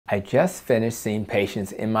I just finished seeing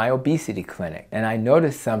patients in my obesity clinic, and I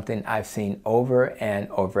noticed something I've seen over and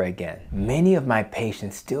over again. Many of my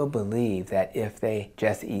patients still believe that if they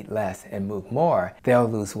just eat less and move more, they'll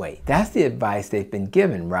lose weight. That's the advice they've been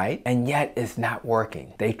given, right? And yet it's not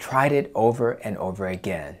working. They tried it over and over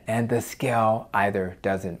again, and the scale either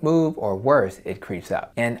doesn't move or worse, it creeps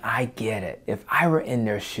up. And I get it. If I were in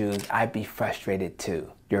their shoes, I'd be frustrated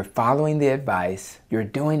too. You're following the advice, you're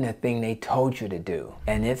doing the thing they told you to do,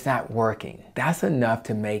 and it's not working. That's enough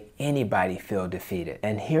to make anybody feel defeated.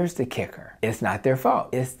 And here's the kicker. It's not their fault.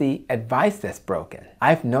 It's the advice that's broken.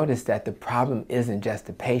 I've noticed that the problem isn't just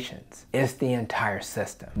the patients, it's the entire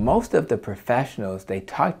system. Most of the professionals they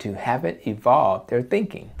talk to haven't evolved their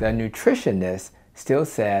thinking. The nutritionist still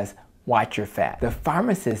says, watch your fat. The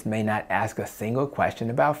pharmacist may not ask a single question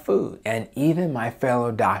about food. And even my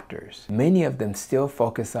fellow doctors, many of them still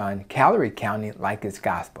focus on calorie counting like it's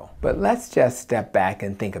gospel. But let's just step back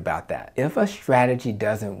and think about that. If a strategy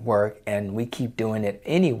doesn't work and we keep doing it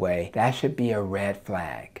anyway, that should be a red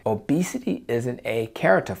flag. Obesity isn't a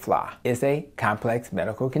character flaw. It's a complex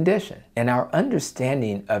medical condition. And our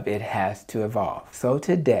understanding of it has to evolve. So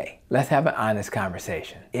today, let's have an honest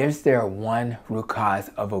conversation. Is there one root cause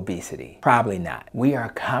of obesity? Probably not. We are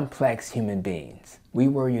complex human beings. We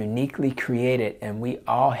were uniquely created and we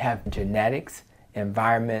all have genetics,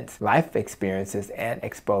 environments, life experiences, and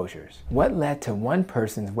exposures. What led to one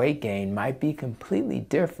person's weight gain might be completely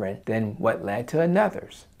different than what led to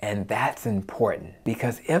another's. And that's important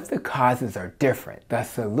because if the causes are different, the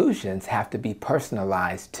solutions have to be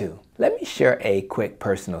personalized too. Let me share a quick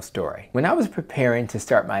personal story. When I was preparing to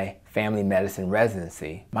start my family medicine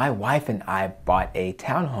residency, my wife and I bought a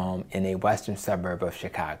townhome in a western suburb of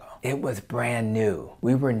Chicago. It was brand new.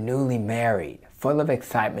 We were newly married, full of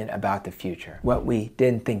excitement about the future. What we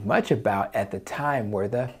didn't think much about at the time were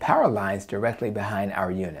the power lines directly behind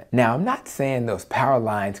our unit. Now, I'm not saying those power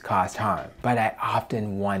lines caused harm, but I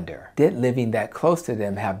often wonder, did living that close to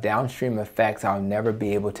them have downstream effects I'll never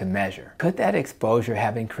be able to measure? Could that exposure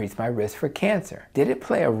have increased my risk for cancer? Did it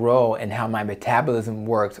play a role in how my metabolism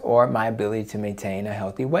works or my ability to maintain a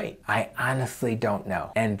healthy weight? I honestly don't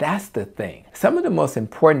know. And that's the thing. Some of the most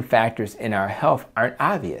important factors in our health aren't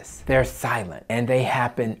obvious. They're silent. And they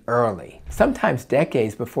happen early, sometimes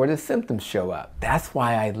decades before the symptoms show up. That's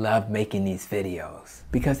why I love making these videos.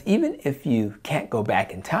 Because even if you can't go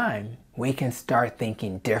back in time, we can start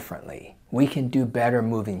thinking differently. We can do better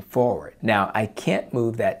moving forward. Now, I can't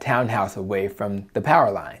move that townhouse away from the power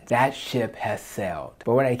lines. That ship has sailed.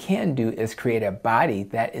 But what I can do is create a body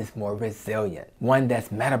that is more resilient, one that's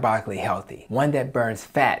metabolically healthy, one that burns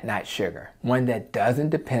fat, not sugar, one that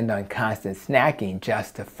doesn't depend on constant snacking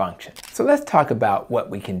just to function. So let's talk about what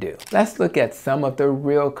we can do. Let's look at some of the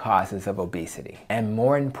real causes of obesity, and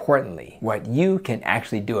more importantly, what you can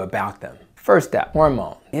actually do about them. First up,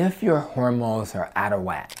 hormones. If your hormones are out of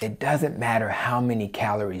whack, it doesn't matter how many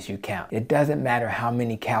calories you count. It doesn't matter how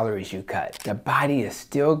many calories you cut. The body is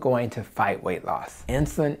still going to fight weight loss.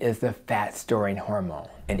 Insulin is the fat storing hormone.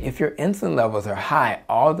 And if your insulin levels are high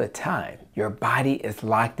all the time, your body is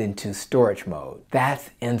locked into storage mode. That's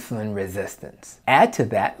insulin resistance. Add to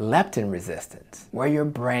that leptin resistance, where your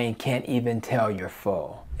brain can't even tell you're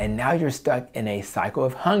full. And now you're stuck in a cycle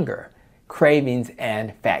of hunger, cravings,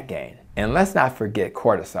 and fat gain. And let's not forget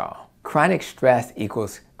cortisol. Chronic stress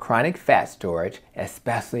equals chronic fat storage,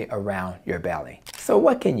 especially around your belly. So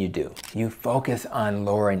what can you do? You focus on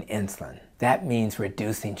lowering insulin. That means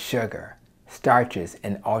reducing sugar, starches,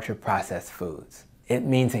 and ultra-processed foods. It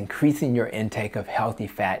means increasing your intake of healthy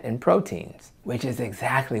fat and proteins, which is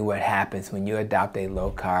exactly what happens when you adopt a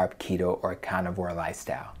low-carb, keto, or carnivore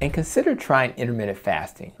lifestyle. And consider trying intermittent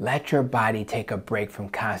fasting. Let your body take a break from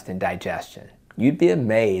constant digestion. You'd be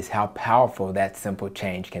amazed how powerful that simple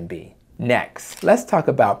change can be. Next, let's talk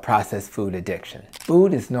about processed food addiction.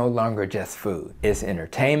 Food is no longer just food. It's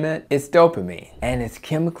entertainment, it's dopamine, and it's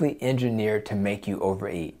chemically engineered to make you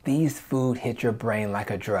overeat. These foods hit your brain like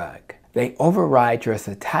a drug. They override your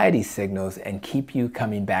satiety signals and keep you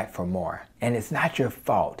coming back for more. And it's not your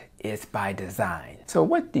fault, it's by design. So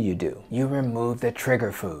what do? You remove the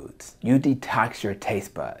trigger foods. You detox your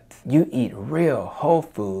taste buds. You eat real whole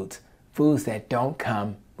foods, foods that don't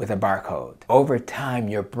come with a barcode. Over time,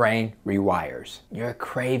 your brain rewires. Your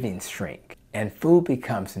cravings shrink. And food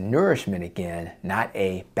becomes nourishment again, not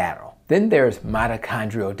a battle. Then there's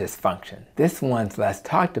mitochondrial dysfunction. This one's less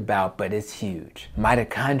talked about, but it's huge.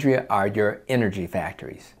 Mitochondria are your energy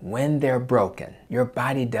factories. When they're broken, your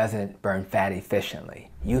body doesn't burn fat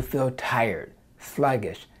efficiently. You feel tired,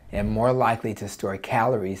 sluggish, and more likely to store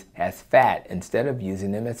calories as fat instead of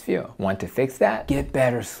using them as fuel. Want to fix that? Get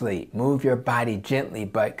better sleep. Move your body gently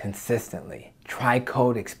but consistently. Try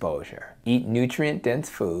cold exposure. Eat nutrient-dense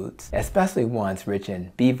foods, especially ones rich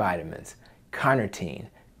in B vitamins, carnitine,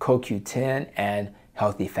 CoQ10, and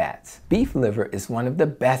healthy fats. Beef liver is one of the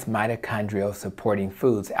best mitochondrial supporting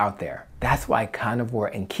foods out there. That's why carnivore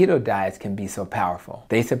and keto diets can be so powerful.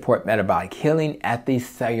 They support metabolic healing at the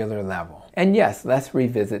cellular level. And yes, let's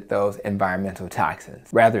revisit those environmental toxins.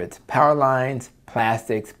 Whether it's power lines,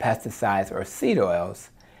 plastics, pesticides, or seed oils,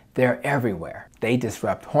 they're everywhere. They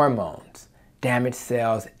disrupt hormones, damage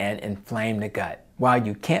cells, and inflame the gut. While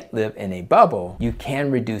you can't live in a bubble, you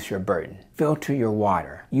can reduce your burden. Filter your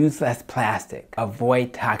water. Use less plastic.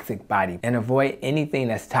 Avoid toxic body and avoid anything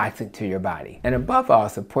that's toxic to your body. And above all,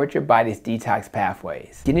 support your body's detox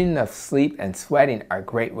pathways. Getting enough sleep and sweating are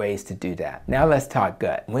great ways to do that. Now let's talk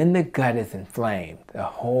gut. When the gut is inflamed, the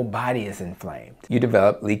whole body is inflamed. You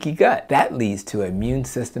develop leaky gut. That leads to immune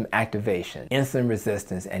system activation, insulin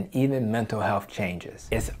resistance, and even mental health changes.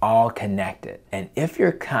 It's all connected. And if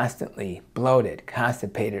you're constantly bloated,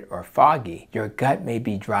 constipated, or foggy, your gut may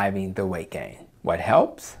be driving the weight gain. What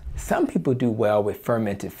helps? Some people do well with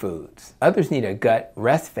fermented foods. Others need a gut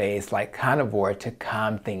rest phase like Carnivore to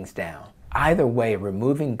calm things down. Either way,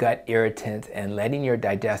 removing gut irritants and letting your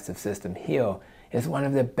digestive system heal is one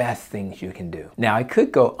of the best things you can do. Now, I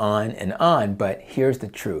could go on and on, but here's the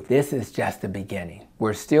truth. This is just the beginning.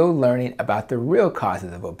 We're still learning about the real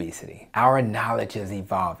causes of obesity. Our knowledge is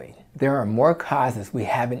evolving. There are more causes we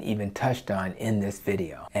haven't even touched on in this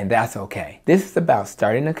video, and that's okay. This is about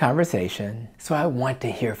starting a conversation, so I want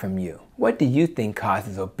to hear from you. What do you think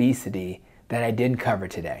causes obesity that I didn't cover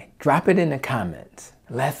today? Drop it in the comments.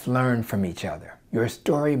 Let's learn from each other. Your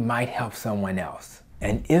story might help someone else.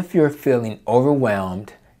 And if you're feeling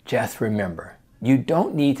overwhelmed, just remember, you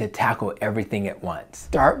don't need to tackle everything at once.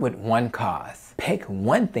 Start with one cause. Pick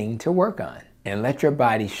one thing to work on and let your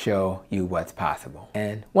body show you what's possible.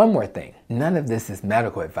 And one more thing, none of this is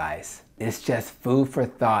medical advice. It's just food for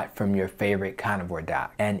thought from your favorite carnivore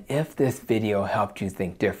doc. And if this video helped you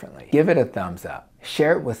think differently, give it a thumbs up.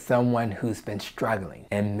 Share it with someone who's been struggling,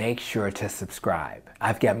 and make sure to subscribe.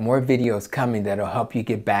 I've got more videos coming that'll help you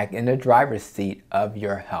get back in the driver's seat of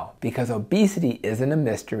your health. Because obesity isn't a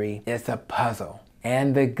mystery, it's a puzzle.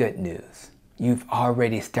 And the good news, you've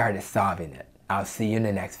already started solving it. I'll see you in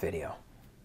the next video.